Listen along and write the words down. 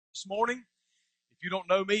this morning. If you don't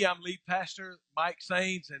know me, I'm lead pastor Mike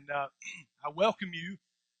Sains, and I welcome you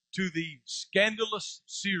to the Scandalous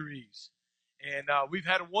series. And we've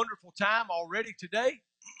had a wonderful time already today.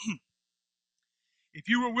 If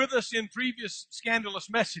you were with us in previous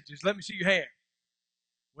Scandalous messages, let me see your hand.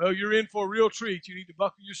 Well, you're in for a real treat. You need to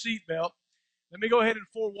buckle your seatbelt. Let me go ahead and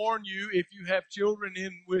forewarn you, if you have children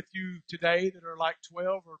in with you today that are like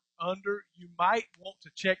 12 or under, you might want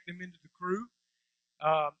to check them into the crew.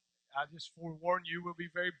 I just forewarn you, we'll be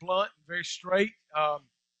very blunt and very straight and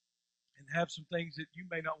have some things that you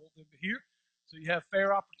may not want them to hear. So you have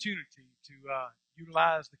fair opportunity to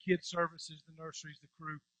utilize the kids' services, the nurseries, the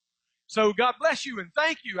crew. So God bless you and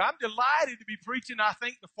thank you. I'm delighted to be preaching, I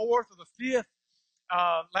think, the fourth or the fifth.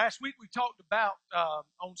 Last week we talked about,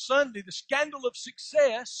 on Sunday, the scandal of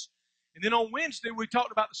success. And then on Wednesday we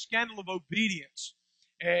talked about the scandal of obedience.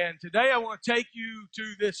 And today I want to take you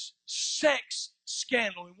to this sex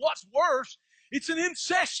scandal. And what's worse, it's an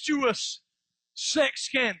incestuous sex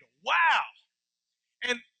scandal. Wow.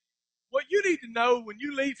 And what you need to know when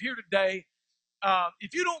you leave here today,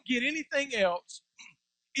 if you don't get anything else,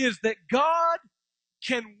 is that God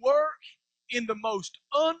can work in the most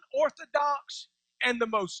unorthodox and the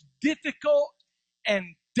most difficult and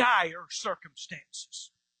dire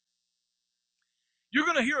circumstances. You're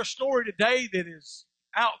going to hear a story today that is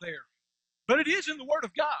out there, but it is in the Word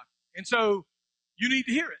of God, and so you need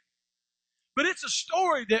to hear it. But it's a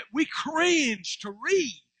story that we cringe to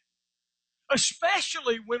read,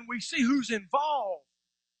 especially when we see who's involved.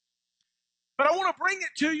 But I want to bring it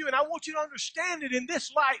to you, and I want you to understand it in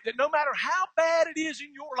this light, that no matter how bad it is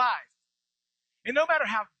in your life, and no matter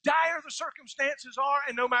how dire the circumstances are,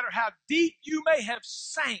 and no matter how deep you may have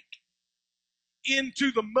sank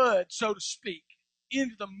into the mud, so to speak,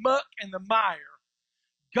 into the muck and the mire,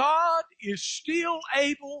 God is still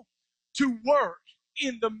able to work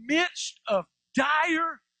in the midst of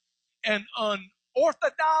dire and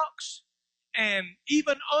unorthodox and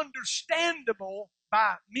even understandable,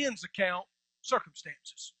 by men's account,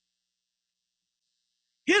 circumstances.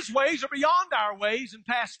 His ways are beyond our ways and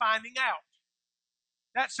past finding out.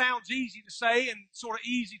 That sounds easy to say and sort of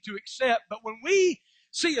easy to accept, but when we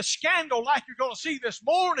see a scandal like you're going to see this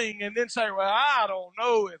morning and then say, well, I don't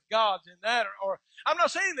know if God's in that, or I'm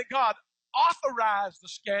not saying that God authorized the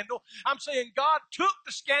scandal. I'm saying God took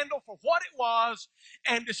the scandal for what it was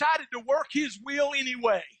and decided to work His will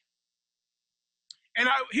anyway. And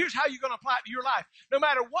here's how you're going to apply it to your life. No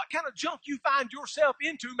matter what kind of junk you find yourself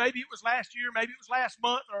into, maybe it was last year, maybe it was last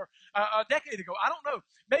month, or a decade ago, I don't know.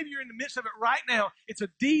 Maybe you're in the midst of it right now. It's a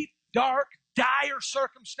deep, dark, dire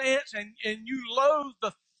circumstance, and you loathe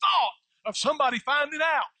the thought of somebody finding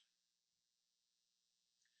out.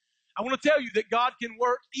 I want to tell you that God can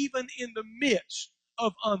work even in the midst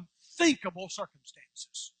of unthinkable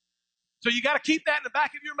circumstances. So you got to keep that in the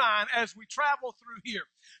back of your mind as we travel through here.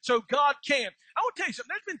 So God can. I want to tell you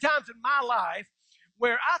something. There's been times in my life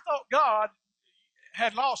where I thought God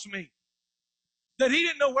had lost me, that He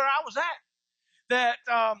didn't know where I was at, that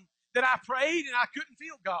I prayed and I couldn't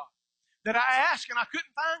feel God, that I asked and I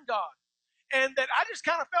couldn't find God, and that I just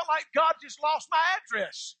kind of felt like God just lost my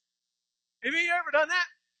address. Have you ever done that?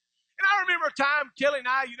 And I remember a time, Kelly and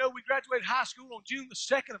I, we graduated high school on June the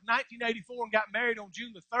 2nd of 1984 and got married on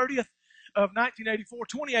June the 30th of 1984,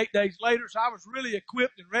 28 days later, so I was really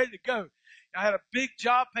equipped and ready to go. I had a big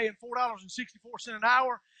job paying $4.64 an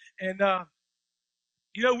hour, and,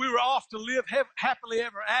 we were off to live happily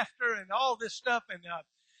ever after and all this stuff. And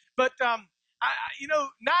but 9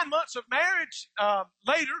 months of marriage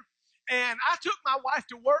later, and I took my wife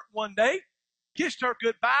to work one day, kissed her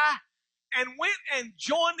goodbye, and went and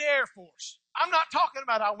joined the Air Force. I'm not talking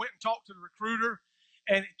about I went and talked to the recruiter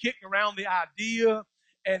and kicked around the idea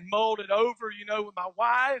and mulled it over, with my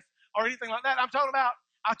wife or anything like that. I'm talking about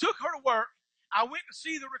I took her to work. I went to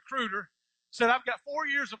see the recruiter, said, I've got 4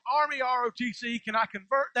 years of Army ROTC. Can I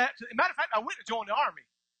convert that to... As a matter of fact, I went to join the Army,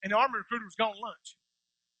 and the Army recruiter was gone lunch.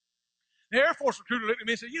 The Air Force recruiter looked at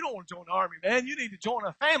me and said, you don't want to join the Army, man. You need to join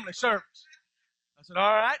a family service. I said,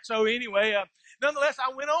 all right. So anyway, nonetheless,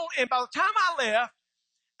 I went on, and by the time I left,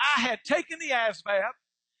 I had taken the ASVAB.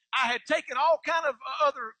 I had taken all kind of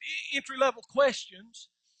other entry-level questions.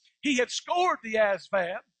 He had scored the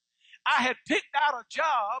ASVAB. I had picked out a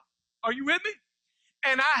job. Are you with me?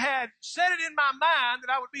 And I had set it in my mind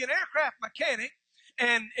that I would be an aircraft mechanic,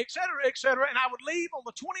 and et cetera, and I would leave on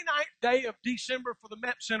the 29th day of December for the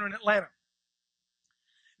MEP Center in Atlanta.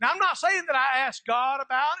 Now, I'm not saying that I asked God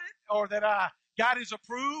about it, or that I got His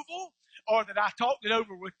approval, or that I talked it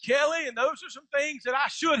over with Kelly, and those are some things that I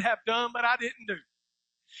should have done, but I didn't do.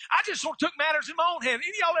 I just sort of took matters in my own hand.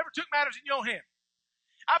 Any of y'all ever took matters in your own hand?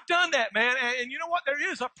 I've done that, man. And you know what?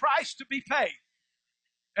 There is a price to be paid.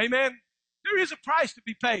 Amen. There is a price to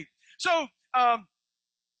be paid. So,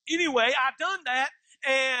 anyway, I've done that.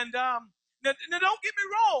 And now don't get me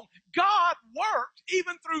wrong. God worked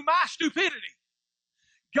even through my stupidity.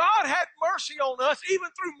 God had mercy on us even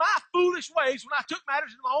through my foolish ways when I took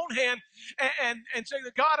matters into my own hand and saying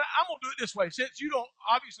that, God, I'm going to do it this way, since you don't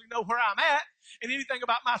obviously know where I'm at and anything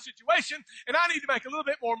about my situation, and I need to make a little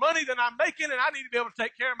bit more money than I'm making, and I need to be able to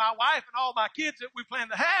take care of my wife and all my kids that we plan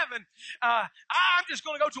to have, and I'm just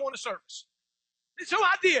going to go join the service. And so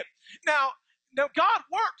I did. Now, God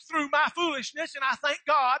worked through my foolishness, and I thank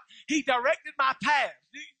God He directed my path.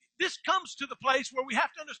 This comes to the place where we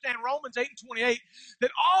have to understand Romans 8 and 28,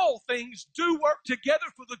 that all things do work together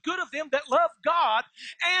for the good of them that love God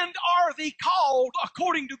and are the called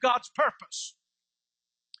according to God's purpose.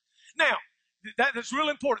 Now, that's real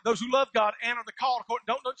important. Those who love God and are the called according,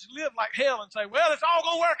 don't just live like hell and say, well, it's all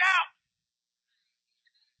going to work out.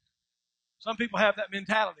 Some people have that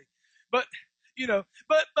mentality. But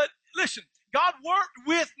listen, God worked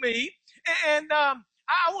with me, and I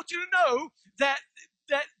want you to know that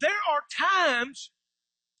there are times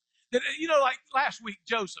that, like last week,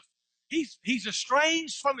 Joseph, he's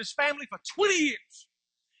estranged from his family for 20 years.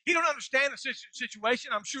 He don't understand the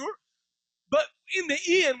situation, I'm sure. But in the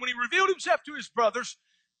end, when he revealed himself to his brothers,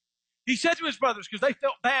 he said to his brothers, because they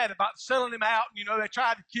felt bad about selling him out, they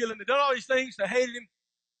tried to kill him, they done all these things, they hated him.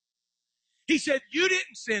 He said, you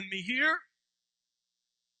didn't send me here,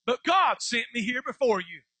 but God sent me here before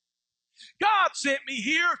you. God sent me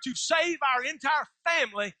here to save our entire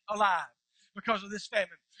family alive because of this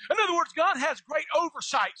famine. In other words, God has great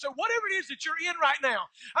oversight. So whatever it is that you're in right now,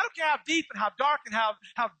 I don't care how deep and how dark and how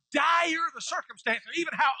dire the circumstance, or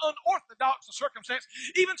even how unorthodox the circumstance,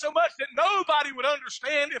 even so much that nobody would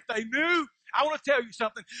understand if they knew, I want to tell you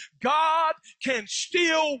something. God can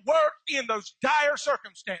still work in those dire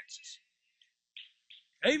circumstances.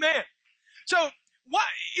 Amen. So,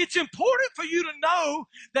 it's important for you to know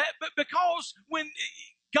that, because when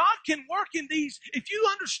God can work in these, if you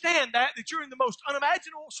understand that you're in the most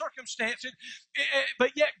unimaginable circumstances,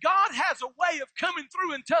 but yet God has a way of coming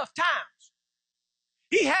through in tough times.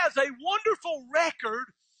 He has a wonderful record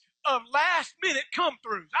of last minute come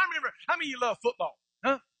throughs. I remember, how many of you love football?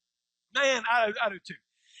 Huh? Man, I do too.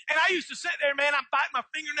 And I used to sit there, man, I'm biting my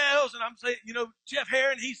fingernails, and I'm saying, Jeff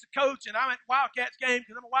Herron, he's the coach, and I'm at the Wildcats game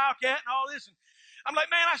because I'm a Wildcat and all this, and I'm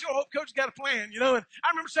like, man, I sure hope Coach got a plan, and I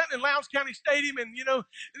remember sitting in Lowndes County Stadium, and,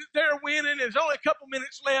 they're winning, and there's only a couple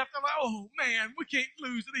minutes left. I'm like, oh, man, we can't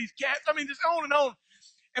lose to these cats. I mean, just on and on.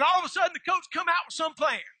 And all of a sudden, the coach come out with some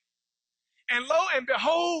plan. And lo and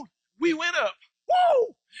behold, we went up.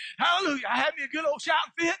 Woo! Hallelujah. I had me a good old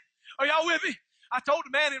shouting fit. Are y'all with me? I told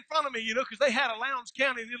the man in front of me, because they had a Lowndes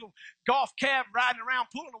County little golf cab riding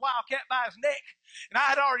around pulling a Wildcat by his neck. And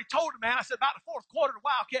I had already told the man, I said, about the fourth quarter, the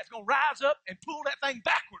Wildcat's going to rise up and pull that thing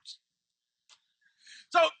backwards.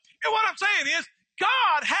 So, what I'm saying is,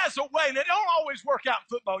 God has a way, and it don't always work out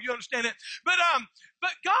in football, you understand that? But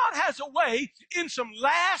God has a way in some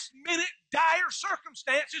last-minute dire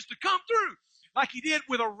circumstances to come through, like He did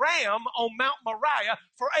with a ram on Mount Moriah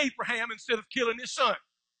for Abraham instead of killing his son.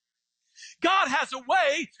 God has a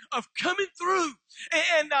way of coming through,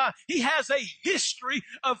 and He has a history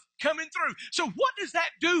of coming through. So what does that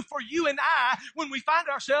do for you and I when we find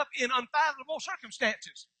ourselves in unfathomable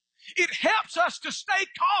circumstances? It helps us to stay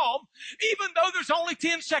calm even though there's only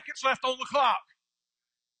 10 seconds left on the clock.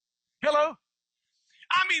 Hello?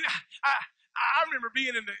 I mean, I remember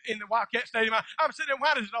being in the Wildcat Stadium. I'm sitting there,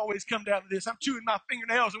 why does it always come down to this? I'm chewing my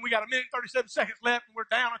fingernails, and we got a minute and 37 seconds left, and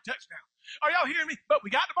we're down a touchdown. Are y'all hearing me? But we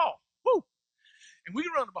got the ball. Woo! And we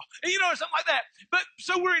can run the ball. And something like that. But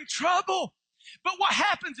so we're in trouble. But what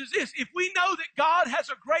happens is this: if we know that God has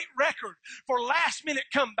a great record for last-minute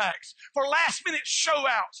comebacks, for last-minute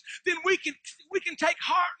show-outs, then we can take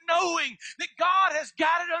heart knowing that God has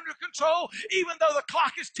got it under control, even though the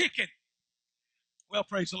clock is ticking. Well,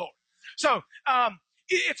 praise the Lord. So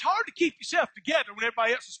it's hard to keep yourself together when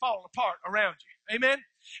everybody else is falling apart around you. Amen?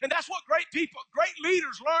 And that's what great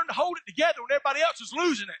leaders learn to hold it together when everybody else is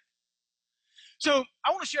losing it. So I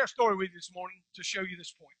want to share a story with you this morning to show you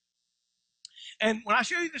this point. And when I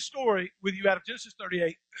show you this story with you out of Genesis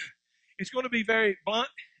 38, it's going to be very blunt,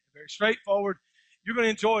 very straightforward. You're going to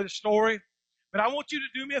enjoy the story. But I want you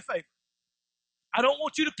to do me a favor. I don't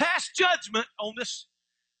want you to pass judgment on this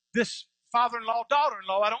father-in-law,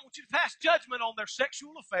 daughter-in-law. I don't want you to pass judgment on their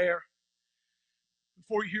sexual affair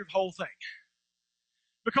before you hear the whole thing.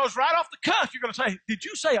 Because right off the cuff, you're going to say, did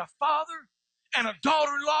you say a father and a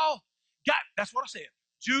daughter-in-law? That's what I said.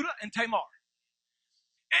 Judah and Tamar.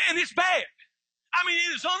 And it's bad. I mean,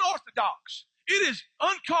 it is unorthodox. It is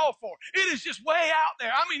uncalled for. It is just way out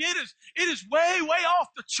there. I mean, it is way, way off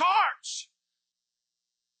the charts.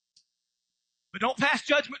 But don't pass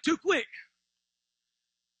judgment too quick,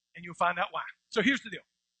 and you'll find out why. So here's the deal.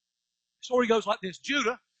 The story goes like this.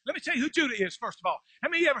 Judah, let me tell you who Judah is, first of all. How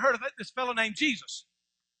many of you ever heard of this fellow named Jesus?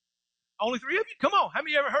 Only 3 of you? Come on. How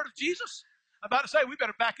many of you ever heard of Jesus? I'm about to say, we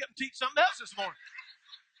better back up and teach something else this morning.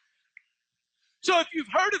 So if you've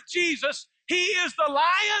heard of Jesus, he is the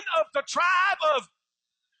Lion of the tribe of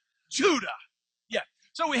Judah. Yeah.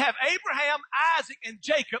 So we have Abraham, Isaac, and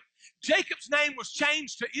Jacob. Jacob's name was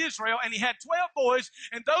changed to Israel, and he had 12 boys,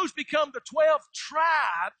 and those become the 12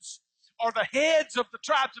 tribes, or the heads of the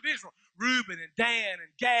tribes of Israel. Reuben and Dan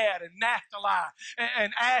and Gad and Naphtali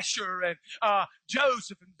and Asher and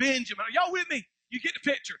Joseph and Benjamin. Are y'all with me? You get the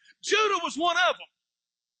picture. Judah was one of them.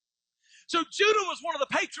 So Judah was one of the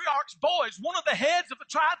patriarch's boys, one of the heads of the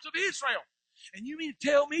tribes of Israel. And you mean to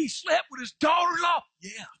tell me he slept with his daughter-in-law?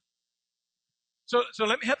 Yeah. So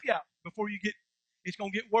let me help you out before you get, it's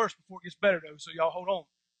going to get worse before it gets better though, so y'all hold on.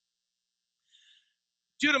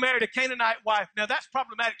 Judah married a Canaanite wife. Now that's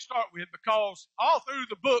problematic to start with because all through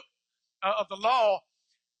the book of the law,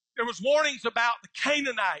 there was warnings about the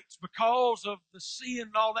Canaanites because of the sin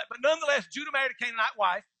and all that. But nonetheless, Judah married a Canaanite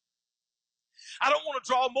wife. I don't want to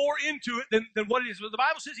draw more into it than what it is. But the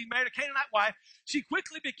Bible says he married a Canaanite wife. She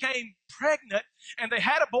quickly became pregnant, and they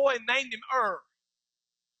had a boy and named him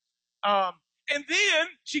and then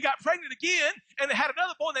she got pregnant again, and they had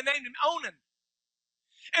another boy, and they named him Onan.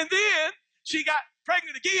 And then she got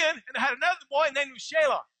pregnant again, and they had another boy, and named him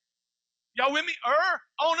Shelah. Y'all with me?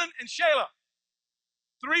 Onan, and Shelah.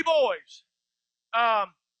 3 boys.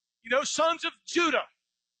 Sons of Judah.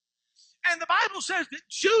 And the Bible says that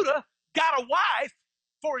Judah got a wife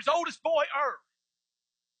for his oldest boy,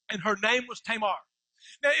 and her name was Tamar.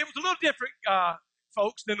 Now, it was a little different,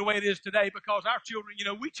 folks, than the way it is today because our children,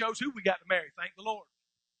 we chose who we got to marry, thank the Lord.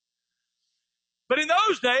 But in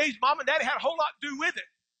those days, Mom and Daddy had a whole lot to do with it.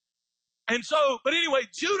 And so, but anyway,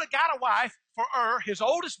 Judah got a wife for his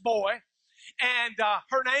oldest boy, and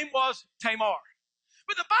her name was Tamar.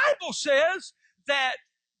 But the Bible says that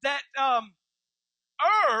done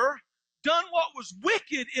what was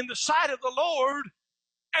wicked in the sight of the Lord,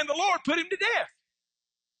 and the Lord put him to death.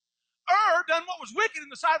 Done what was wicked in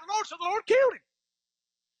the sight of the Lord, so the Lord killed him.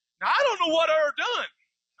 Now, I don't know what done.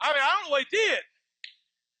 I don't know what he did.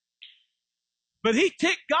 But he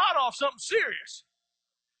ticked God off something serious.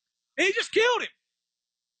 He just killed him.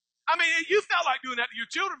 You felt like doing that to your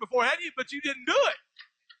children before, hadn't you? But you didn't do it.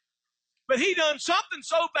 But he done something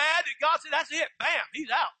so bad that God said, that's it. Bam, he's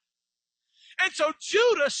out. And so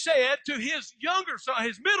Judah said to his younger son,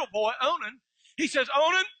 his middle boy, Onan, he says,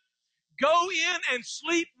 Onan, go in and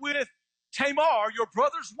sleep with Tamar, your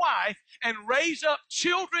brother's wife, and raise up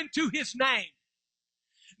children to his name.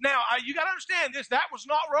 Now, you got to understand this. That was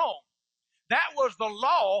not wrong. That was the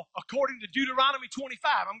law according to Deuteronomy 25.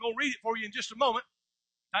 I'm going to read it for you in just a moment.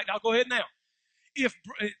 I'll go ahead now. If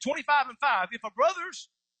 25 and 5, if brothers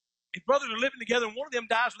are living together and one of them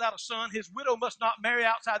dies without a son, his widow must not marry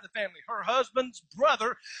outside the family. Her husband's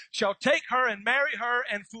brother shall take her and marry her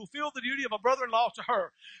and fulfill the duty of a brother-in-law to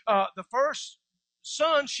her. The first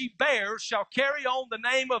son she bears shall carry on the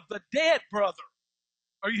name of the dead brother.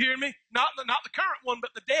 Are you hearing me? Not the current one,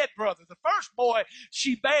 but the dead brother. The first boy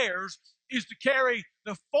she bears is to carry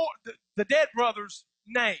the dead brother's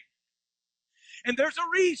name. And there's a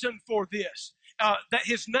reason for this, that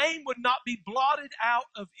his name would not be blotted out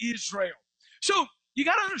of Israel. So you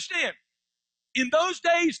got to understand, in those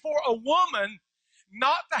days for a woman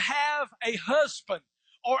not to have a husband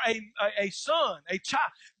or a son, a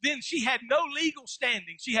child, then she had no legal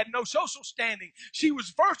standing. She had no social standing. She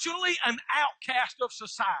was virtually an outcast of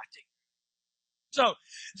society. So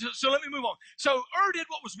let me move on. So did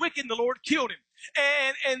what was wicked, and the Lord killed him.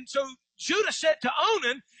 And so Judah said to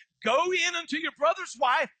Onan, go in unto your brother's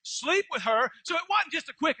wife, sleep with her. So it wasn't just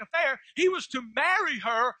a quick affair. He was to marry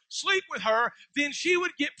her, sleep with her, then she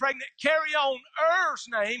would get pregnant, carry on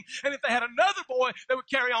name, and if they had another boy, they would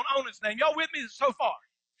carry on Onan's name. Y'all with me so far?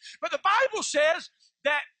 But the Bible says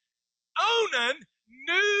that Onan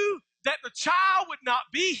knew that the child would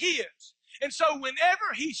not be his. And so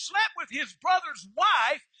whenever he slept with his brother's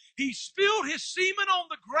wife, he spilled his semen on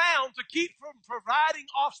the ground to keep from providing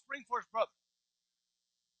offspring for his brother.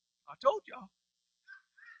 I told y'all.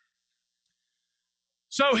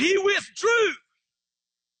 So he withdrew.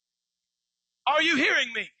 Are you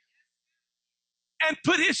hearing me? And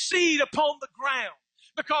put his seed upon the ground.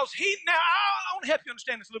 Because now I want to help you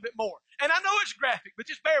understand this a little bit more. And I know it's graphic, but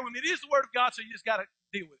just bear with me. It is the Word of God, so you just got to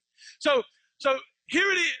deal with it. So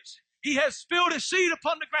here it is. He has spilled his seed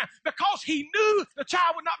upon the ground because he knew the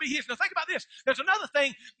child would not be his. Now think about this. There's another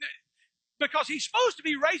thing, because he's supposed to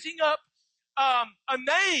be raising up a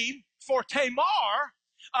name for Tamar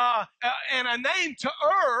and a name to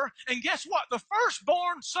and guess what? The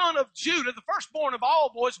firstborn son of Judah, the firstborn of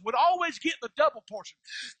all boys, would always get the double portion.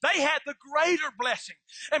 They had the greater blessing.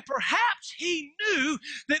 And perhaps he knew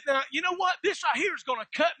that, you know what? This right here is going to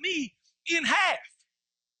cut me in half.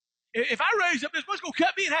 If I raise up this, it's going to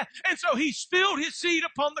cut me in half. And so he spilled his seed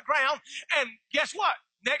upon the ground. And guess what?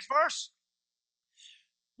 Next verse.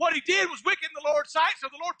 What he did was wicked in the Lord's sight, so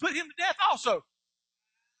the Lord put him to death also.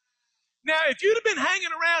 Now, if you'd have been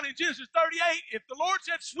hanging around in Genesis 38, if the Lord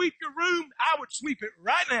said sweep your room, I would sweep it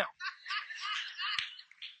right now.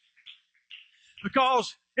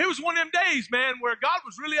 Because it was one of them days, man, where God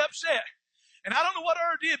was really upset. And I don't know what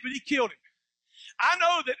did, but he killed him. I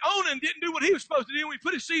know that Onan didn't do what he was supposed to do when he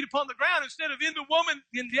put his seed upon the ground instead of in the woman,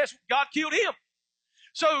 and yes, God killed him.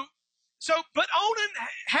 But Onan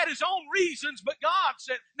had his own reasons, but God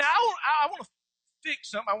said, now I want to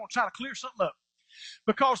fix something. I want to try to clear something up.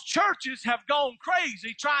 Because churches have gone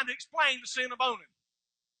crazy trying to explain the sin of Onan.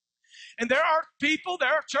 And there are people,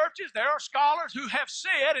 there are churches, there are scholars who have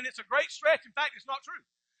said, and it's a great stretch, in fact, it's not true.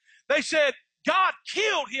 They said, God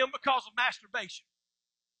killed him because of masturbation.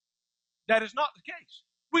 That is not the case.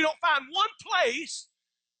 We don't find one place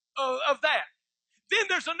of that. Then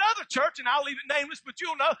there's another church, and I'll leave it nameless, but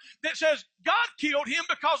you'll know, that says God killed him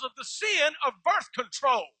because of the sin of birth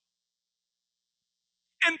control.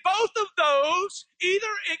 And both of those,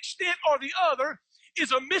 either extent or the other,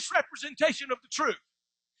 is a misrepresentation of the truth.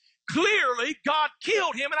 Clearly, God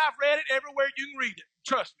killed him, and I've read it everywhere you can read it.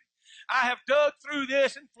 Trust me. I have dug through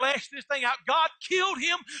this and fleshed this thing out. God killed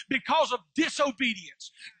him because of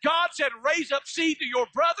disobedience. God said, raise up seed to your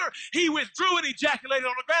brother. He withdrew and ejaculated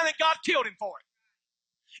on the ground, and God killed him for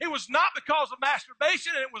it. It was not because of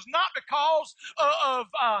masturbation, and it was not because of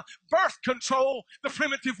birth control the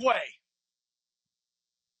primitive way.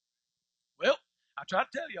 Well, I try to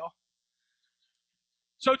tell y'all.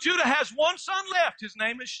 So Judah has one son left. His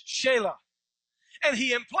name is Shelah. And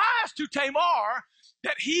he implies to Tamar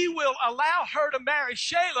that he will allow her to marry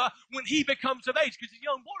Shelah when he becomes of age, because he's a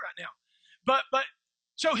young boy right now. But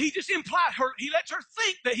so he just implied her, he lets her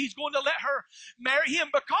think that he's going to let her marry him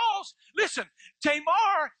because, listen,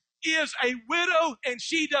 Tamar is a widow and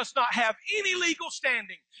she does not have any legal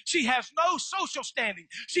standing. She has no social standing.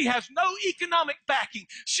 She has no economic backing.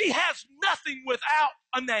 She has nothing without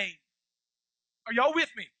a name. Are y'all with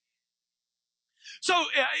me? So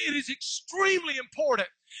it is extremely important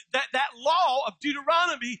that that law of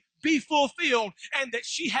Deuteronomy be fulfilled and that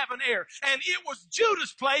she have an heir. And it was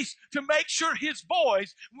Judah's place to make sure his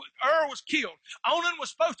boys, was killed. Onan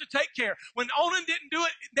was supposed to take care. When Onan didn't do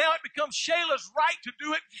it, now it becomes Shelah's right to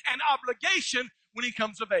do it and obligation when he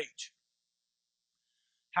comes of age.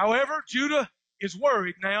 However, Judah is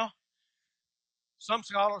worried now. Some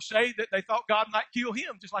scholars say that they thought God might kill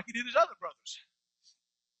him just like he did his other brothers.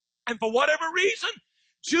 And for whatever reason,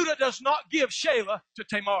 Judah does not give Shelah to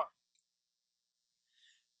Tamar.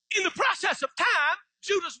 In the process of time,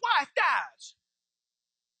 Judah's wife dies.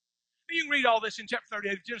 You can read all this in chapter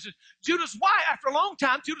 38 of Genesis. Judah's wife, after a long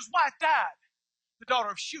time, Judah's wife died, the daughter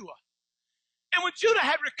of Shua. And when Judah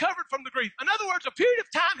had recovered from the grief, in other words, a period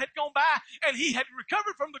of time had gone by and he had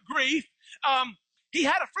recovered from the grief, he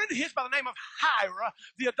had a friend of his by the name of Hira,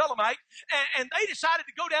 the Adullamite, and they decided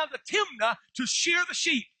to go down to Timnah to shear the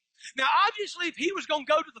sheep. Now, obviously, if he was going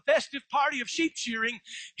to go to the festive party of sheep shearing,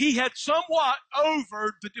 he had somewhat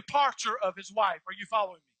overed the departure of his wife. Are you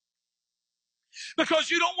following me?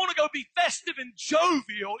 Because you don't want to go be festive and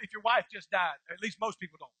jovial if your wife just died. At least most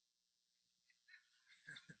people don't.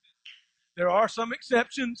 There are some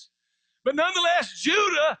exceptions. But nonetheless,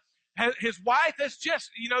 Judah, his wife has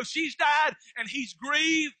just, she's died, and he's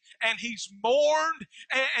grieved, and he's mourned,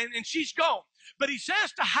 and she's gone. But he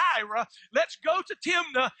says to Hira, let's go to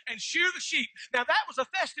Timnah and shear the sheep. Now, that was a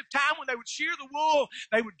festive time when they would shear the wool.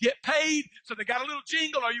 They would get paid, so they got a little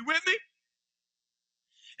jingle. Are you with me?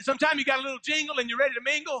 And sometimes you got a little jingle and you're ready to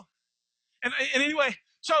mingle. And anyway,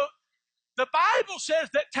 so the Bible says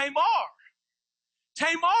that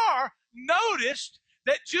Tamar noticed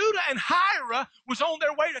that Judah and Hira was on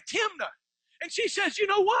their way to Timnah. And she says, you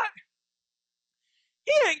know what?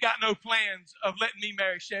 He ain't got no plans of letting me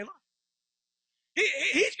marry Shelah.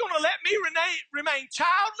 He's going to let me remain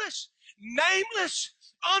childless, nameless,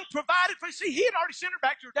 unprovided for. See, he had already sent her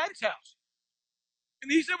back to her daddy's house.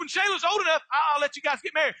 And he said, when Shelah's old enough, I'll let you guys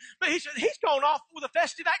get married. But he said, he's going off with a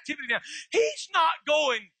festive activity now. He's not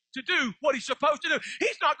going to do what he's supposed to do.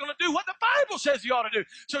 He's not going to do what the Bible says he ought to do.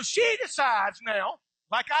 So she decides now,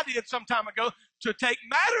 like I did some time ago, to take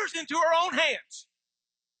matters into her own hands.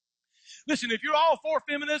 Listen, if you're all for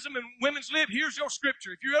feminism and women's lib, here's your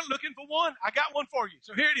scripture. If you're looking for one, I got one for you.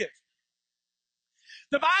 So here it is.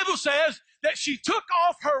 The Bible says that she took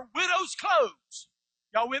off her widow's clothes.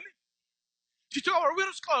 Y'all with me? She took off her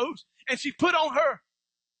widow's clothes and she put on her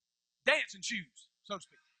dancing shoes, so to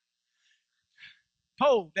speak.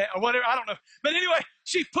 Pole or whatever, I don't know. But anyway,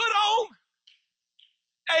 she put on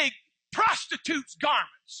a prostitute's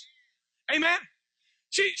garments. Amen?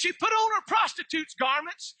 She put on her prostitute's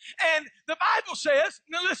garments, and the Bible says,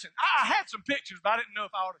 now listen, I had some pictures, but I didn't know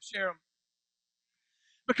if I ought to share them.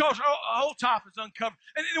 Because her whole top is uncovered.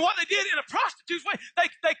 And what they did in a prostitute's way,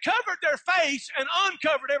 they covered their face and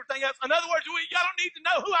uncovered everything else. In other words, y'all don't need to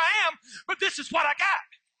know who I am, but this is what I got.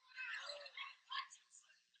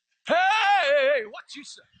 Hey, what you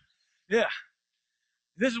say? Yeah.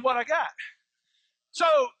 This is what I got. So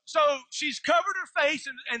she's covered her face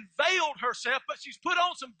and veiled herself, but she's put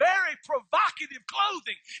on some very provocative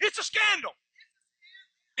clothing. It's a scandal.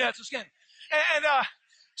 Yeah, it's a scandal. And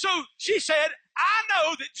so she said, I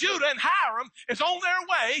know that Judah and Hiram is on their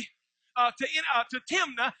way to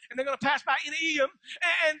Timnah, and they're going to pass by Enaim.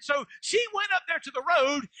 And so she went up there to the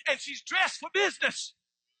road, and she's dressed for business.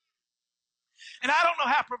 And I don't know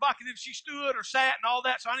how provocative she stood or sat and all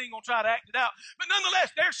that, so I ain't going to try to act it out. But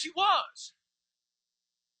nonetheless, there she was.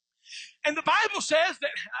 And the Bible says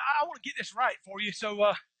that, I want to get this right for you.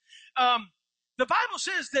 So the Bible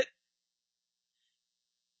says that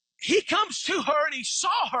he comes to her and he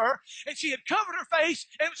saw her and she had covered her face,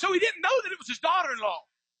 and so he didn't know that it was his daughter-in-law.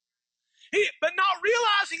 But not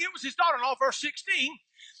realizing it was his daughter-in-law, verse 16,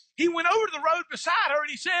 he went over to the road beside her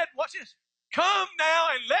and he said, watch this, come now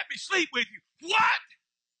and let me sleep with you. What?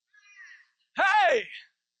 Hey,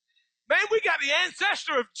 man, we got the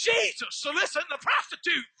ancestor of Jesus. So listen, the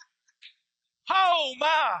prostitute. Oh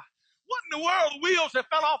my, what in the world, the wheels have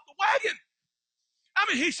fell off the wagon. I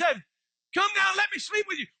mean, he said, come now and let me sleep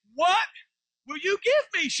with you. What will you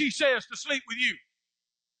give me, she says, to sleep with you?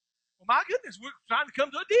 Well, my goodness, we're trying to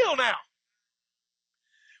come to a deal now.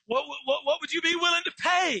 What would you be willing to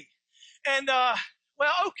pay? And,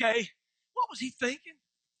 well, okay, what was he thinking?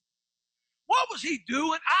 What was he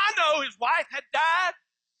doing? I know his wife had died.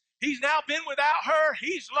 He's now been without her.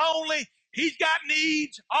 He's lonely. He's got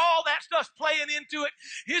needs. All that stuff's playing into it.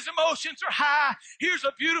 His emotions are high. Here's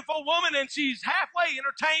a beautiful woman, and she's halfway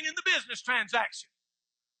entertaining the business transaction.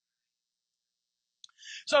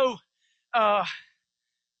 So, but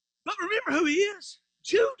remember who he is?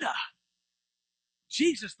 Judah.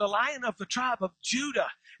 Jesus, the Lion of the tribe of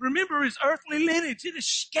Judah. Remember his earthly lineage. It is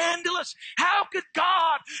scandalous. How could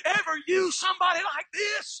God ever use somebody like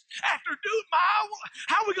this after doing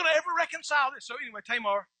how are we going to ever reconcile this? So anyway,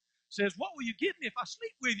 Tamar says, what will you give me if I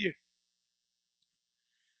sleep with you?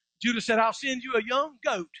 Judah said, I'll send you a young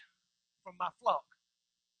goat from my flock.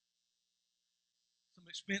 Some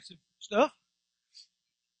expensive stuff.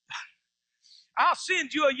 I'll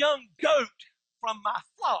send you a young goat from my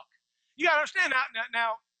flock. You got to understand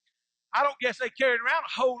now, I don't guess they carried around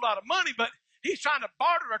a whole lot of money, but he's trying to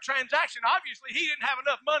barter a transaction. Obviously, he didn't have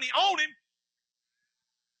enough money on him.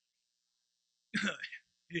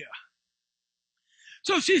 Yeah.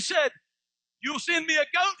 So she said, you'll send me a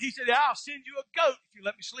goat? He said, yeah, I'll send you a goat if you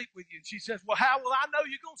let me sleep with you. And she says, well, how will I know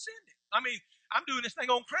you're going to send it? I mean, I'm doing this thing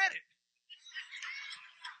on credit.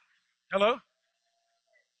 Hello?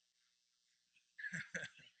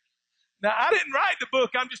 Now, I didn't write the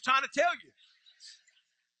book. I'm just trying to tell you.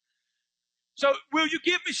 So, will you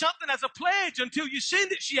give me something as a pledge until you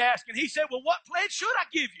send it, she asked. And he said, well, what pledge should I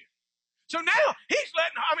give you? So now he's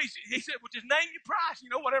letting her, he said, well, just name your price.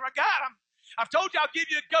 You know, whatever I got. I've told you I'll give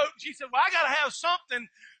you a goat. And she said, well, I got to have something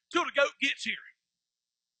till the goat gets here,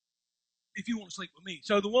 if you want to sleep with me.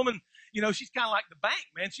 So the woman, you know, she's kind of like the bank,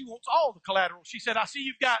 man. She wants all the collateral. She said, I see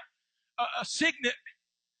you've got a signet,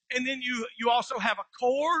 and then you also have a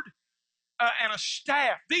cord and a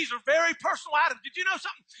staff. These are very personal items. Did you know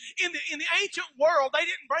something? In the ancient world, they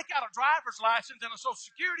didn't break out a driver's license and a social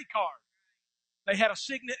security card. They had a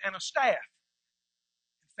signet and a staff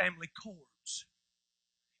and family cords.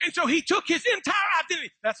 And so he took his entire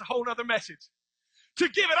identity. That's a whole other message. To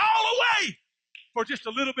give it all away for just a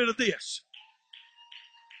little bit of this.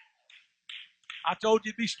 I told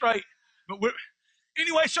you to be straight. But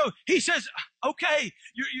anyway, so he says, okay,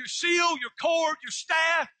 your seal, your cord, your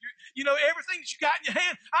staff, everything that you got in your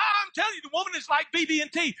hand. I'm telling you, the woman is like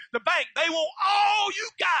BB&T, the bank. They want all you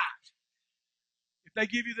got if they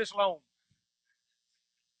give you this loan.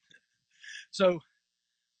 So,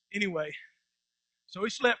 anyway, so he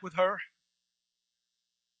slept with her,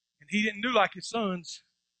 and he didn't do like his sons.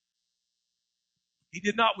 He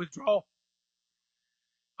did not withdraw.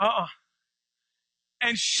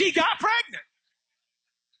 And she got pregnant.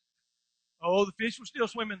 Oh, the fish were still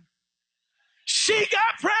swimming. She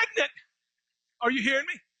got pregnant. Are you hearing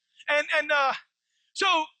me?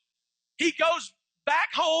 So he goes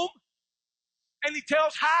back home and he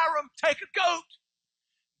tells Hiram, take a goat,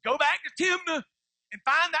 go back to Timnah and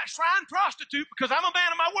find that shrine prostitute because I'm a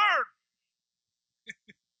man of my word.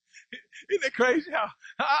 Isn't it crazy how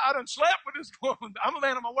I done slept with this woman? I'm a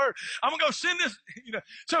man of my word. I'm going to go send this,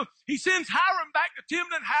 So he sends Hiram back to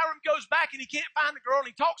Timnah, and Hiram goes back and he can't find the girl, and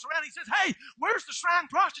he talks around. And he says, hey, where's the shrine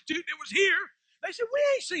prostitute that was here? They said, we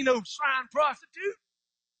ain't seen no shrine prostitute.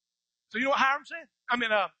 So you know what Hiram said?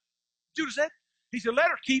 Judah said? He said, let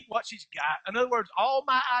her keep what she's got. In other words, all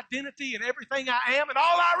my identity and everything I am and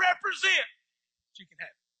all I represent, she can have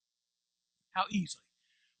it. How easily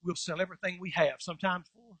we'll sell everything we have, sometimes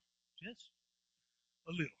for just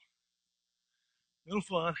a little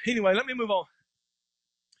fun. Anyway, let me move on.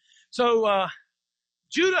 So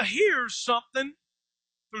Judah hears something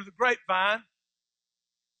through the grapevine,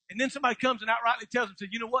 and then somebody comes and outrightly tells him, said,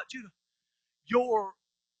 you know what, Judah? Your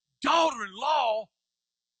daughter-in-law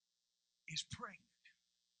is pregnant.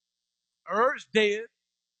 Is dead.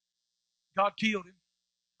 God killed him.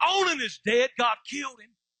 Onan is dead. God killed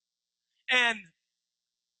him. And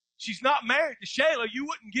she's not married to Shelah. You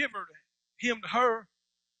wouldn't give him to her.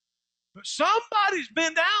 But somebody's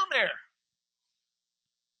been down there.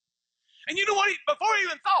 And you know what? Before he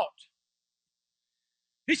even thought,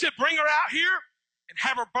 he said, bring her out here and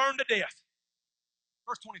have her burned to death.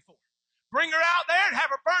 Verse 24. Bring her out there and have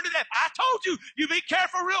her burned to death. I told you, you be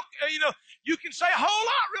careful you can say a whole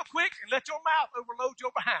lot real quick and let your mouth overload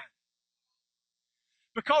your behind.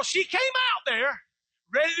 Because she came out there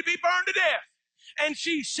ready to be burned to death. And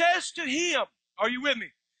she says to him, are you with me?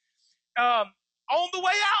 On the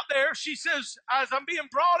way out there, she says, as I'm being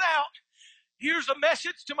brought out, here's a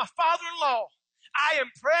message to my father-in-law. I am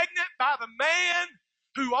pregnant by the man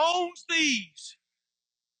who owns these.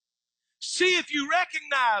 See if you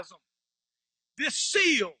recognize them. This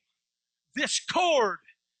seal, this cord,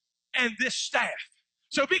 and this staff.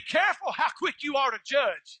 So be careful how quick you are to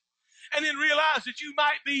judge. And then realize that you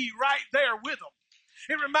might be right there with them.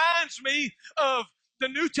 It reminds me of the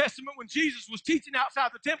New Testament when Jesus was teaching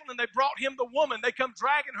outside the temple and they brought him the woman. They come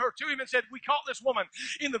dragging her to him and said, we caught this woman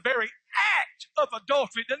in the very act of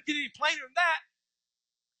adultery. It doesn't get any plainer than that.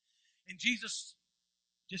 And Jesus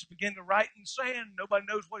just began to write in sand. Nobody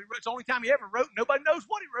knows what he wrote. It's the only time he ever wrote. Nobody knows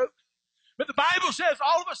what he wrote. But the Bible says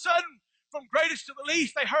all of a sudden, from greatest to the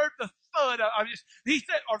least, they heard the thud. They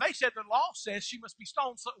said the law says she must be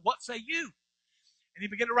stoned. So what say you? And he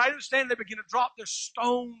began to write in the sand. They began to drop their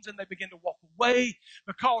stones and they began to walk away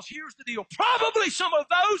because here's the deal. Probably some of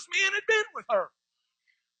those men had been with her.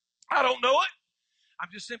 I don't know it. I'm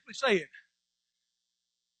just simply saying.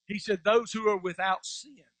 He said, those who are without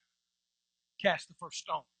sin cast the first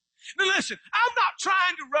stone. Now listen, I'm not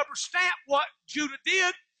trying to rubber stamp what Judah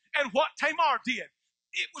did and what Tamar did.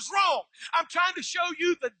 It was wrong. I'm trying to show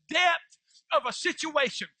you the depth of a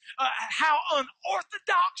situation, how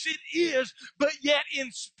unorthodox it is, but yet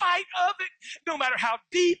in spite of it, no matter how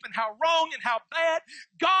deep and how wrong and how bad,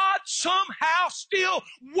 God somehow still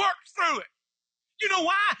worked through it. You know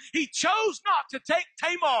why? He chose not to take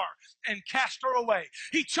Tamar and cast her away.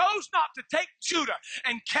 He chose not to take Judah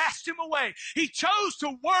and cast him away. He chose to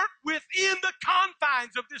work within the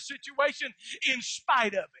confines of this situation in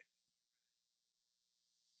spite of it.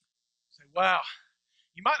 Say, wow.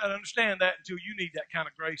 You might not understand that until you need that kind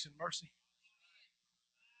of grace and mercy.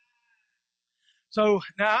 So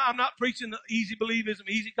now I'm not preaching the easy believism,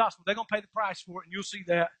 easy gospel. They're going to pay the price for it, and you'll see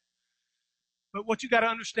that. But what you got to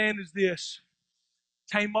understand is this.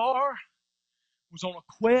 Tamar was on a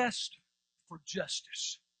quest for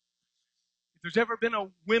justice. If there's ever been a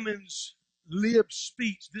women's lib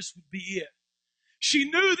speech, this would be it. She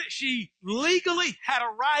knew that she legally had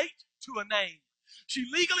a right to a name. She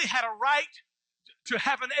legally had a right to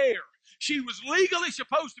have an heir. She was legally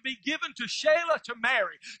supposed to be given to Shelah to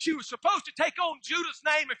marry. She was supposed to take on Judah's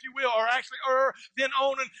name, if you will, or actually then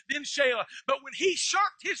Onan, then Shelah. But when he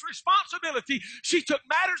shirked his responsibility, she took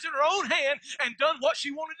matters in her own hand and done what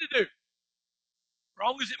she wanted to do.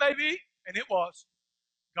 Wrong as it may be, and it was.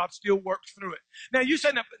 God still worked through it. Now you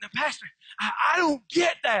say, now Pastor, I don't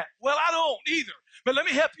get that. Well, I don't either. But let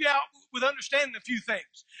me help you out with understanding a few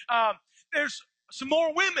things. There's some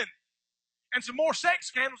more women and some more sex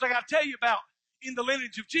scandals I got to tell you about in the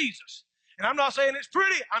lineage of Jesus. And I'm not saying it's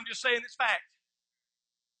pretty. I'm just saying it's fact.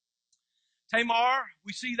 Tamar,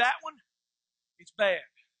 we see that one. It's bad.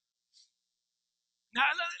 Now,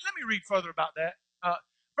 let me read further about that.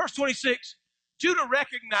 Verse 26, Judah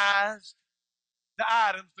recognized the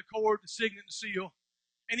items, the cord, the signet, the seal,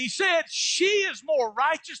 and he said, she is more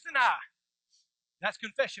righteous than I. That's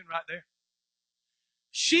confession right there.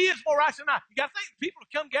 She is more righteous than I. You got to think, people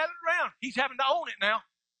have come gathered around. He's having to own it now.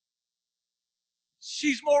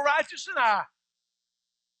 She's more righteous than I.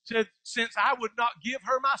 Said, since I would not give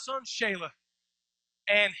her my son Shelah,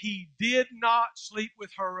 and he did not sleep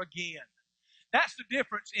with her again. That's the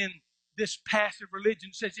difference in this passive religion.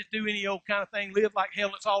 It says just do any old kind of thing, live like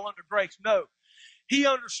hell, it's all under grace. No. He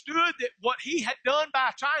understood that what he had done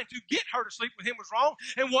by trying to get her to sleep with him was wrong,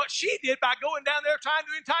 and what she did by going down there trying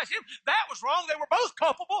to entice him, that was wrong. They were both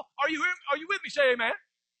culpable. Are you with me? Say amen.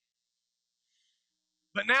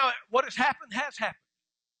 But now what has happened has happened.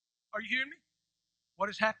 Are you hearing me? What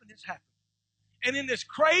has happened has happened. And in this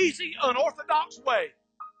crazy, unorthodox way,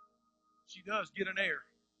 she does get an heir.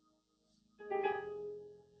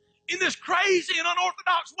 In this crazy and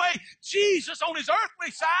unorthodox way, Jesus on his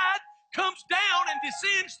earthly side comes down and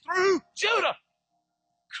descends through Judah.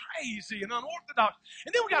 Crazy and unorthodox.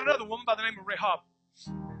 And then we got another woman by the name of Rahab.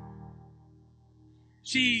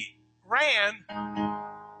 She ran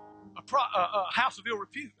a house of ill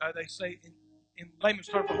repute, they say in layman's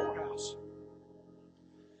terms, a whorehouse.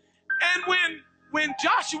 And when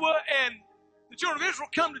Joshua and the children of Israel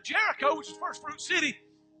come to Jericho, which is first fruit city,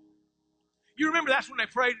 you remember that's when they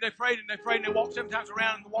prayed and they prayed and they prayed and they walked 7 times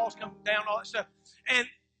around and the walls come down and all that stuff.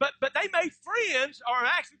 But they made friends, or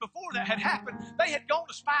actually before that had happened, they had gone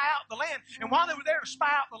to spy out the land. And while they were there to spy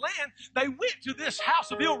out the land, they went to this house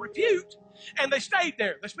of ill repute and they stayed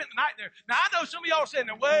there. They spent the night there. Now I know some of y'all are saying,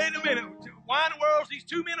 now wait a minute, why in the world is these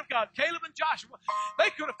two men of God, Caleb and Joshua, they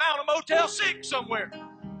could have found a Motel 6 somewhere.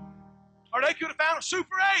 Or they could have found a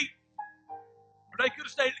Super 8. Or they could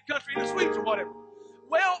have stayed at the country in the suites or whatever.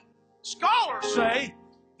 Well, scholars say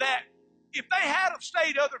that if they had have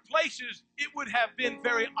stayed other places, it would have been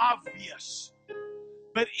very obvious.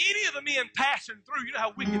 But any of the men passing through, you know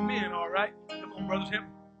how wicked men are, right? Come on, brothers, help me.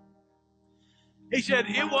 He said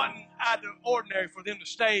it wasn't out of the ordinary for them to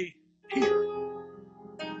stay here.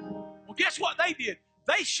 Well, guess what they did?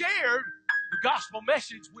 They shared the gospel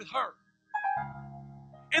message with her.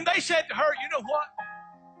 And they said to her, you know what?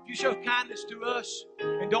 If you show kindness to us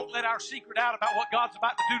and don't let our secret out about what God's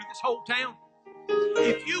about to do to this whole town,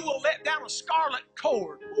 if you will let down a scarlet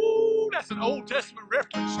cord, ooh, that's an Old Testament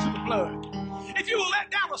reference to the blood. If you will let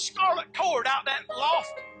down a scarlet cord out that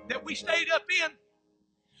loft that we stayed up in,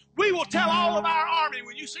 we will tell all of our army,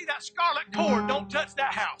 when you see that scarlet cord, don't touch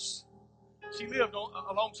that house. She lived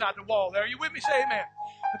alongside the wall there. Are you with me? Say amen.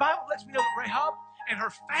 The Bible lets me know that Rahab and her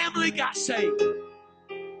family got saved.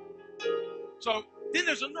 So then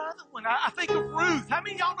there's another one. I think of Ruth. How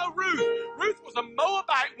many of y'all know Ruth? Ruth was a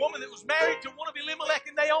Moabite woman that was married to one of Elimelech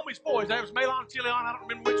and Naomi's boys. There was Mahlon and Chilion. I don't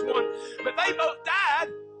remember which one. But they both died,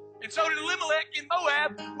 and so did Elimelech in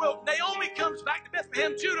Moab. Well, Naomi comes back to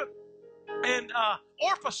Bethlehem, Judah, and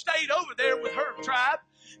Orpah stayed over there with her tribe.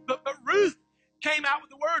 But Ruth came out with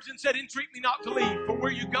the words and said, entreat me not to leave, for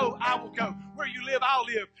where you go, I will go. Where you live, I'll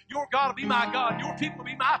live. Your God will be my God. Your people will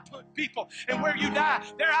be my people. And where you die,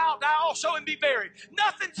 there I'll die also and be buried.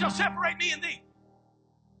 Nothing shall separate me and thee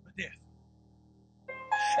but death.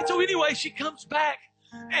 And so anyway, she comes back,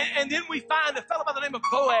 and then we find a fellow by the name of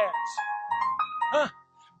Boaz.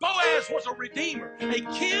 Boaz was a redeemer, a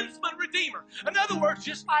kinsman redeemer. In other words,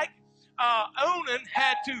 just like Onan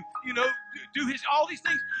had to, do all these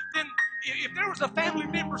things, then if there was a family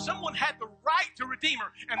member, someone had the right to redeem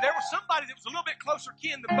her. And there was somebody that was a little bit closer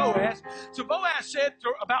kin than Boaz. So Boaz said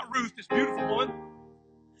about Ruth, this beautiful woman,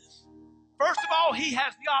 first of all, he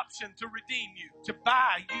has the option to redeem you, to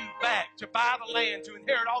buy you back, to buy the land, to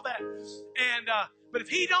inherit all that. And but if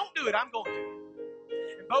he don't do it, I'm going to.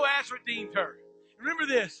 And Boaz redeemed her. And remember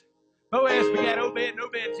this, Boaz begat Obed, and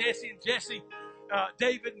Obed Jesse, and Jesse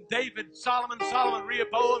David, and David Solomon, Solomon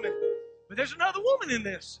Rehoboam. But there's another woman in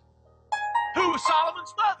this who was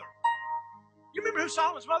Solomon's mother. You remember who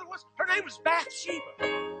Solomon's mother was? Her name was Bathsheba.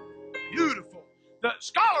 Beautiful. The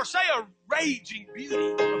scholars say a raging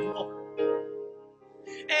beauty of a woman.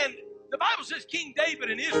 And the Bible says King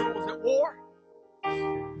David and Israel was at war.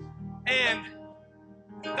 And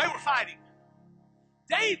they were fighting.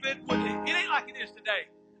 David, it ain't like it is today.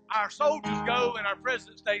 Our soldiers go and our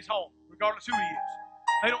president stays home, regardless who he is.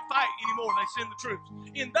 They don't fight anymore. They send the troops.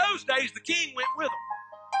 In those days, the king went with them.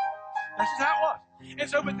 That's just how it was. And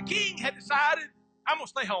so, but the king had decided, I'm going to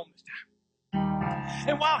stay home this time.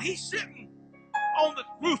 And while he's sitting on the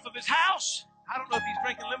roof of his house, I don't know if he's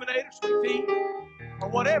drinking lemonade or sweet tea or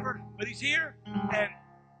whatever, but he's here, and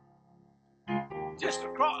just the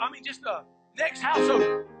next house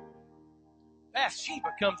over,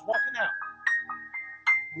 Bathsheba comes walking out.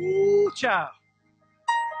 Ooh, child.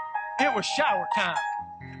 It was shower time.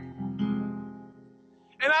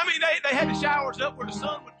 And I mean, they had the showers up where the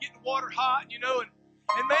sun would get the water hot, you know,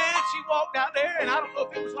 and man, she walked out there, and I don't know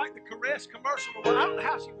if it was like the Caress commercial or what. I don't know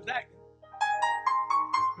how she was acting.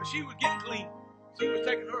 But she was getting clean. She was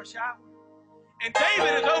taking her a shower. And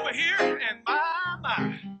David is over here, and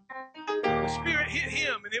my, the Spirit hit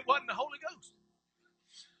him, and it wasn't the Holy Ghost.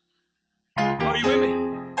 Are you with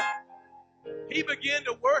me? He began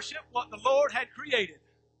to worship what the Lord had created.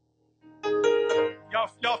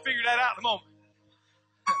 Y'all figure that out in a moment.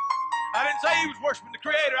 I didn't say he was worshiping the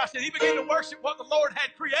Creator. I said he began to worship what the Lord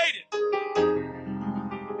had created.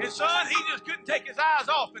 And son, he just couldn't take his eyes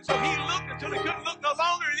off. And so he looked until he couldn't look no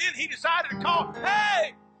longer. And then he decided to call,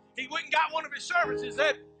 hey! He went and got one of his servants and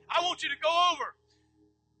said, I want you to go over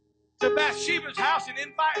to Bathsheba's house and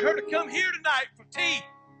invite her to come here tonight for tea.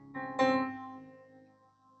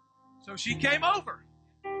 So she came over.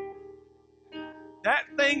 That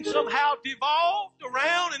thing somehow devolved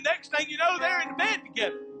around, and next thing you know, they're in the bed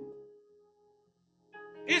together.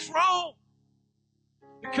 It's wrong.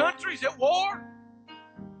 The country's at war.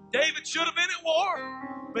 David should have been at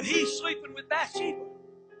war, but he's sleeping with Bathsheba.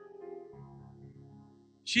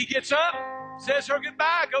 She gets up, says her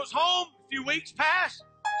goodbye, goes home. A few weeks pass.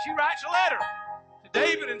 She writes a letter to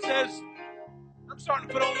David and says, I'm starting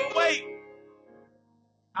to put on a little weight.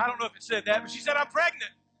 I don't know if it said that, but she said, I'm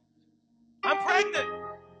pregnant. I'm pregnant.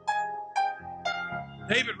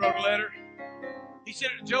 David wrote a letter. He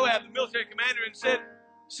sent it to Joab, the military commander, and said,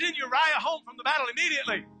 send Uriah home from the battle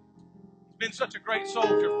immediately. He's been such a great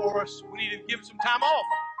soldier for us. We need to give him some time off.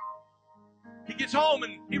 He gets home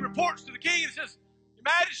and he reports to the king and says, Your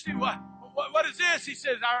Majesty, what is this? He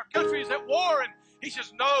says, our country is at war. And he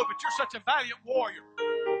says, no, but you're such a valiant warrior.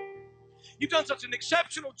 You've done such an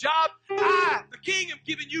exceptional job. I, the king, have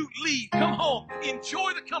given you leave. Come home.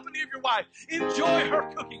 Enjoy the company of your wife. Enjoy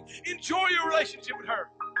her cooking. Enjoy your relationship with her.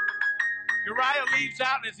 Uriah leaves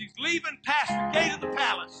out, and as he's leaving past the gate of the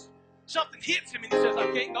palace, something hits him, and he says,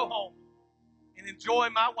 I can't go home and enjoy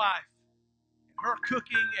my wife and her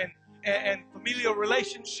cooking and familial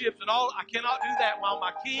relationships and all. I cannot do that while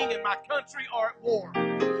my king and my country are at war.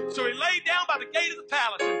 So he laid down by the gate of the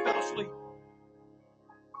palace and fell asleep.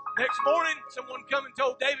 Next morning, someone come and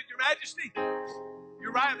told David, Your Majesty,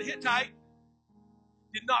 Uriah the Hittite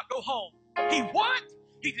did not go home. He what?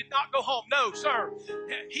 He did not go home. No, sir.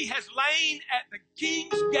 He has lain at the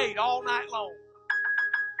king's gate all night long.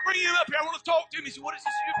 Bring him up here. I want to talk to him. He said, what is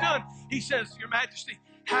this you've done? He says, Your Majesty,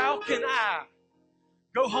 how can I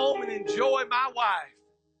go home and enjoy my wife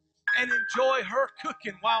and enjoy her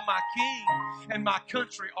cooking while my king and my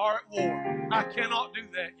country are at war? I cannot do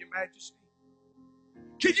that, Your Majesty.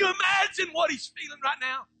 Can you imagine what he's feeling right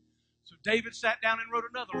now? So David sat down and wrote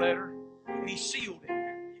another letter, and he sealed it,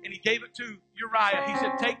 and he gave it to Uriah. He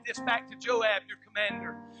said, take this back to Joab, your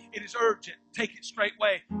commander. It is urgent. Take it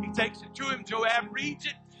straightway. He takes it to him. Joab reads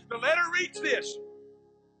it. The letter reads this.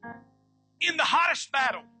 In the hottest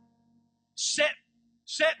battle, set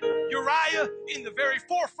Uriah in the very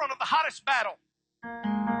forefront of the hottest battle.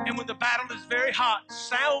 And when the battle is very hot,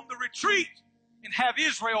 sound the retreat and have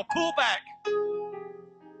Israel pull back.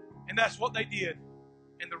 And that's what they did.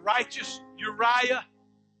 And the righteous Uriah,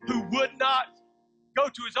 who would not go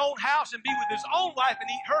to his own house and be with his own wife and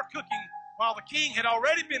eat her cooking, while the king had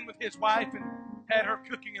already been with his wife and had her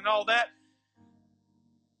cooking and all that,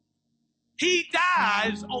 he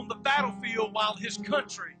dies on the battlefield while his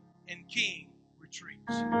country and king retreats.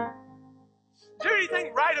 Is there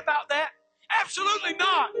anything right about that? Absolutely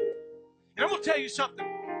not. And I'm going to tell you something.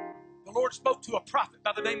 The Lord spoke to a prophet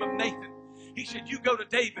by the name of Nathan. He said, you go to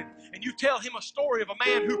David and you tell him a story of a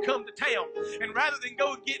man who come to town. And rather than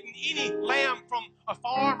go getting any lamb from a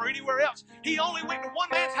farm or anywhere else, he only went to one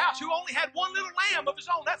man's house who only had one little lamb of his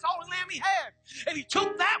own. That's all the lamb he had. And he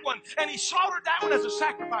took that one and he slaughtered that one as a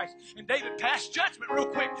sacrifice. And David passed judgment real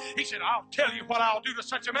quick. He said, I'll tell you what I'll do to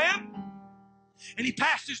such a man. And he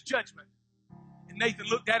passed his judgment. And Nathan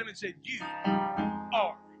looked at him and said, you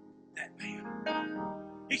are that man.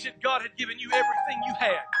 He said, God had given you everything you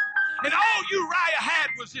had. And all Uriah had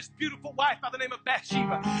was this beautiful wife by the name of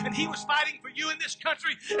Bathsheba. And he was fighting for you in this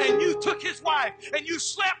country, and you took his wife, and you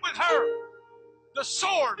slept with her. The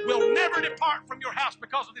sword will never depart from your house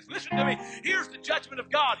because of this. Listen to me. Here's the judgment of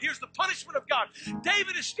God. Here's the punishment of God.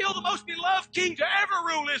 David is still the most beloved king to ever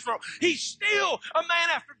rule Israel. He's still a man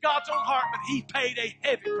after God's own heart, but he paid a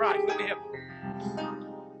heavy price. Let me help you.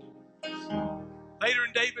 Later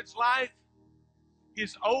in David's life,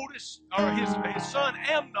 his oldest, or his son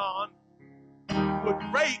Amnon, would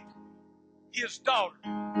rape his daughter,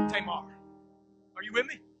 Tamar. Are you with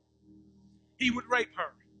me? He would rape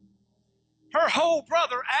her. her whole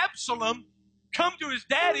brother Absalom come to his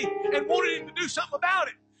daddy and wanted him to do something about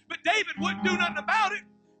it. But David wouldn't do nothing about it.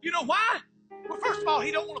 You know why? Well, first of all,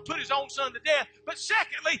 he don't want to put his own son to death. But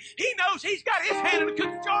secondly, he knows he's got his hand in the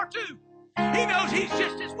cookie jar too. He knows he's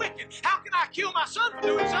just as wicked. How can I kill my son for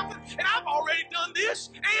doing something? And I've already done this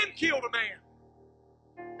and killed a man.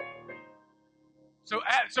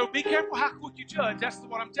 So be careful how quick you judge. That's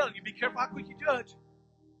what I'm telling you. Be careful how quick you judge.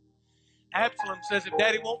 Absalom says, if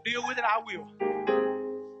Daddy won't deal with it, I will.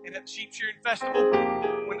 And at the sheep shearing festival,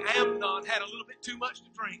 when Amnon had a little bit too much to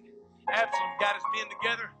drink, Absalom got his men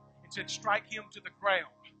together and said, strike him to the ground.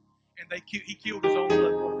 And he killed his own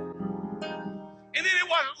blood. And then it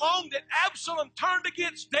wasn't long that Absalom turned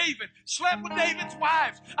against David, slept with David's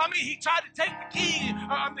wives. I mean, he tried to take the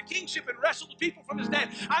kingship and wrestle the people from his dad.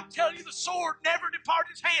 I'm telling you, the sword never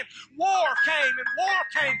departed his hand. War came,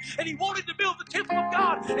 and he wanted to build the temple of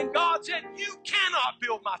God. And God said, you cannot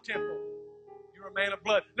build my temple. You're a man of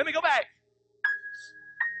blood. Let me go back.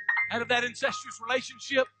 Out of that incestuous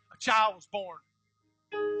relationship, a child was born.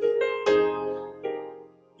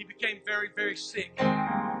 He became very, very sick.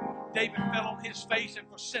 David fell on his face, and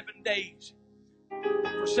for 7 days,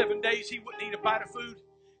 he wouldn't eat a bite of food.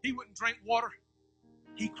 He wouldn't drink water.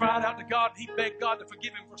 He cried out to God. He begged God to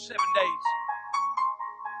forgive him for 7 days.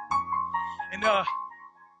 And the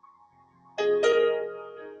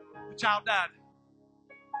child died.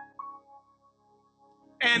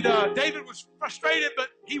 And David was frustrated,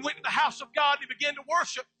 but he went to the house of God and he began to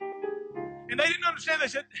worship. And they didn't understand. They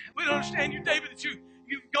said, we don't understand you, David, that you've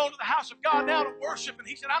gone to the house of God now to worship. And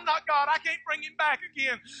he said, I'm not God. I can't bring him back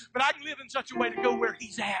again. But I can live in such a way to go where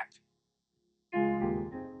he's at.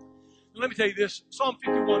 Let me tell you this. Psalm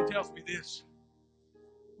 51 tells me this.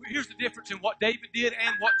 Here's the difference in what David did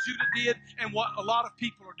and what Judah did and what a lot of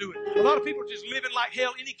people are doing. A lot of people are just living like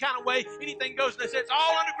hell any kind of way. Anything goes, and they say, it's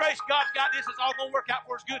all under grace. God's got this. It's all going to work out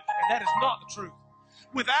for us good. And that is not the truth.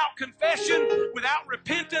 Without confession, without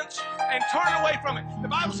repentance, and turn away from it. The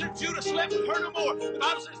Bible says Judah slept with her no more. The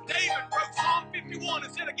Bible says David wrote Psalm 51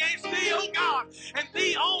 and said, against thee, O God, and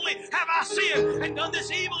thee only have I sinned and done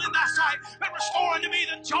this evil in thy sight, but restore unto me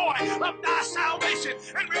the joy of thy salvation,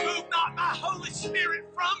 and remove not thy Holy Spirit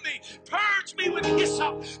from me. Purge me with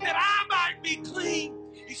hyssop, that I might be clean.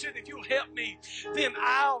 He said, if you'll help me, then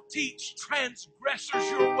I'll teach transgressors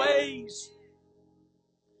your ways.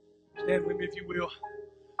 Stand with me if you will.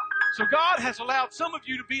 So God has allowed some of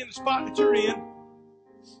you to be in the spot that you're in to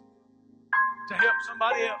help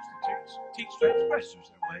somebody else to teach transgressors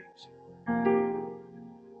their ways.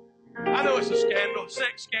 I know it's a scandal, a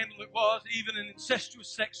sex scandal it was, even an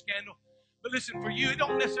incestuous sex scandal. But listen, for you, it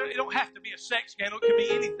don't have to be a sex scandal. It can be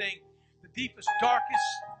anything. The deepest,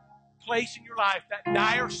 darkest place in your life, that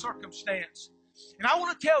dire circumstance. And I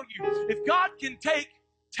want to tell you, if God can take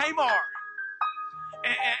Tamar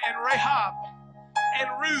and Rahab and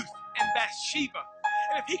Ruth and Bathsheba,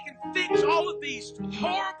 and if he can fix all of these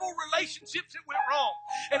horrible relationships that went wrong,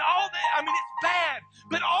 and all that, I mean, it's bad,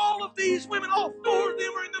 but all of these women, all four of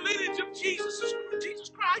them are in the lineage of Jesus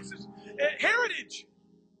Christ's heritage.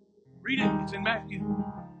 Read it, it's in Matthew.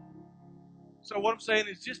 So what I'm saying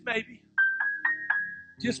is just maybe,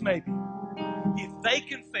 if they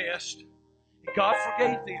confessed and God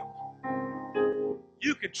forgave them,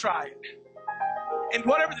 you could try it. And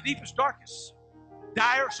whatever the deepest, darkest,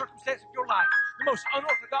 dire circumstance of your life, the most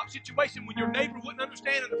unorthodox situation when your neighbor wouldn't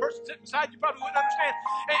understand and the person sitting beside you probably wouldn't understand,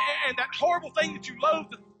 and that horrible thing that you loathe,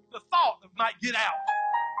 the thought of might get out,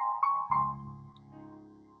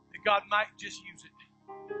 that God might just use it.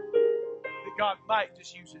 That God might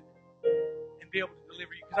just use it and be able to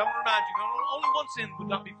deliver you. Because I want to remind you, only one sin would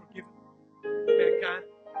not be forgiven mankind.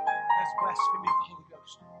 That's blasphemy of the Holy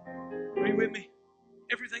Ghost. Are you with me?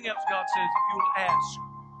 Everything else God says, if you will ask,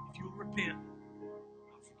 if you will repent,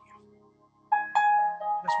 I'll forgive.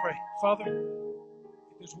 Let's pray. Father,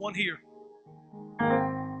 if there's one here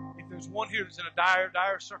that's in a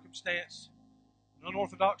dire circumstance, an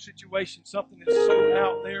unorthodox situation, something that's so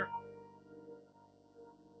out there,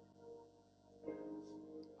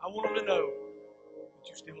 I want them to know that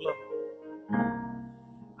you still love them.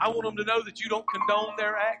 I want them to know that you don't condone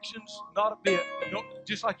their actions, not a bit.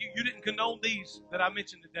 Just like you didn't condone these that I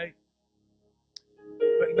mentioned today.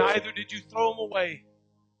 But neither did you throw them away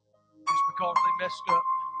just because they messed up.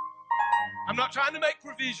 I'm not trying to make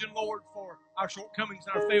provision, Lord, for our shortcomings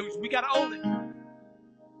and our failures. We got to own it.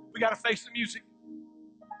 We got to face the music.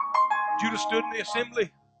 Judah stood in the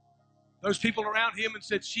assembly, those people around him, and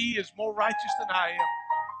said, she is more righteous than I am.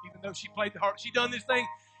 Even though she played the harp, she done this thing,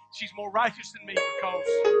 she's more righteous than me because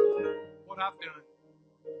of what I've done.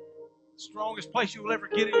 The strongest place you will ever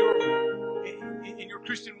get in your in your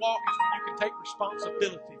Christian walk is when you can take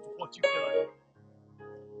responsibility for what you've done.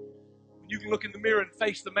 When you can look in the mirror and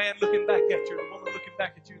face the man looking back at you, or the woman looking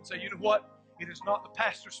back at you, and say, you know what? It is not the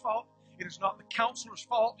pastor's fault. It is not the counselor's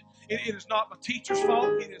fault. It is not my teacher's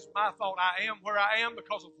fault. It is my fault. I am where I am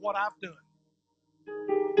because of what I've done.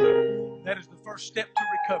 That is the first step to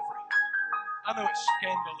recovery. I know it's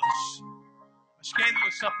scandalous. A scandal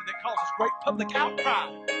is something that causes great public outcry.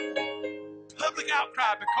 Public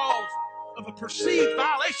outcry because of a perceived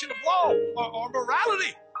violation of law or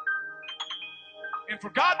morality. And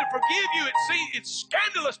for God to forgive you, it's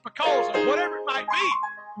scandalous because of whatever it might be.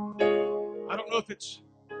 I don't know if it's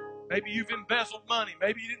maybe you've embezzled money.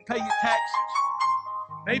 Maybe you didn't pay your taxes.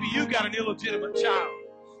 Maybe you got an illegitimate child.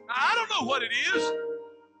 I don't know what it is.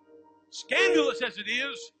 Scandalous as it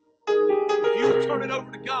is, if you will turn it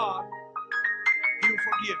over to God, He'll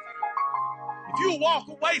forgive you. If you'll walk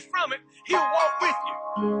away from it, He'll walk with you.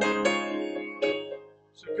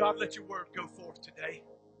 So God, let your word go forth today.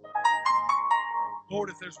 Lord,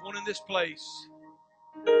 if there's one in this place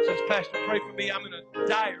that says, Pastor, pray for me, I'm in a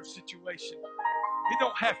dire situation. It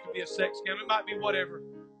don't have to be a sex scandal. It might be whatever.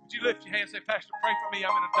 Would you lift your hand and say, Pastor, pray for me,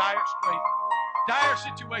 I'm in a dire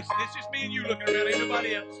situation. It's just me and you looking around, ain't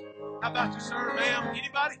nobody else. How about you, sir, ma'am?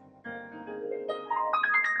 Anybody?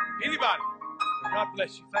 Anybody? God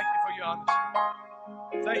bless you. Thank you for your honesty.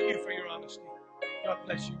 Thank you for your honesty. God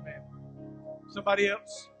bless you, ma'am. Somebody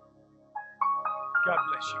else? God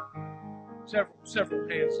bless you. Several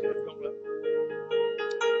hands have gone up.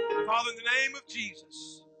 Father, in the name of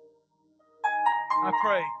Jesus, I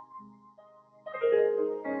pray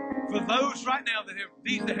for those right now that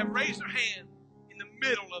have raised their hand in the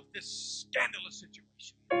middle of this scandalous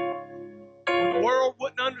situation. When the world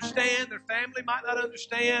wouldn't understand, their family might not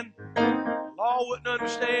understand, law wouldn't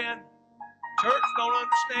understand, church don't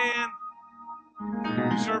understand.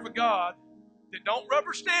 We serve a God that don't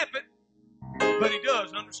rubber stamp it, but He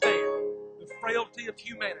does understand the frailty of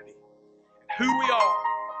humanity and who we are.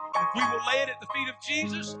 And if we will lay it at the feet of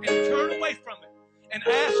Jesus and turn away from it and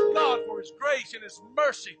ask God for His grace and His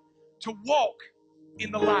mercy to walk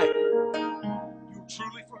in the light, He will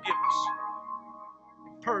truly forgive us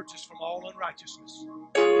and purge us from all unrighteousness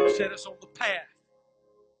and set us on the path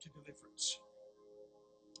to deliverance.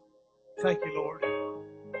 Thank you, Lord.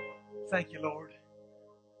 Thank you, Lord.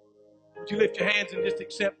 Would you lift your hands and just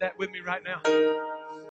accept that with me right now?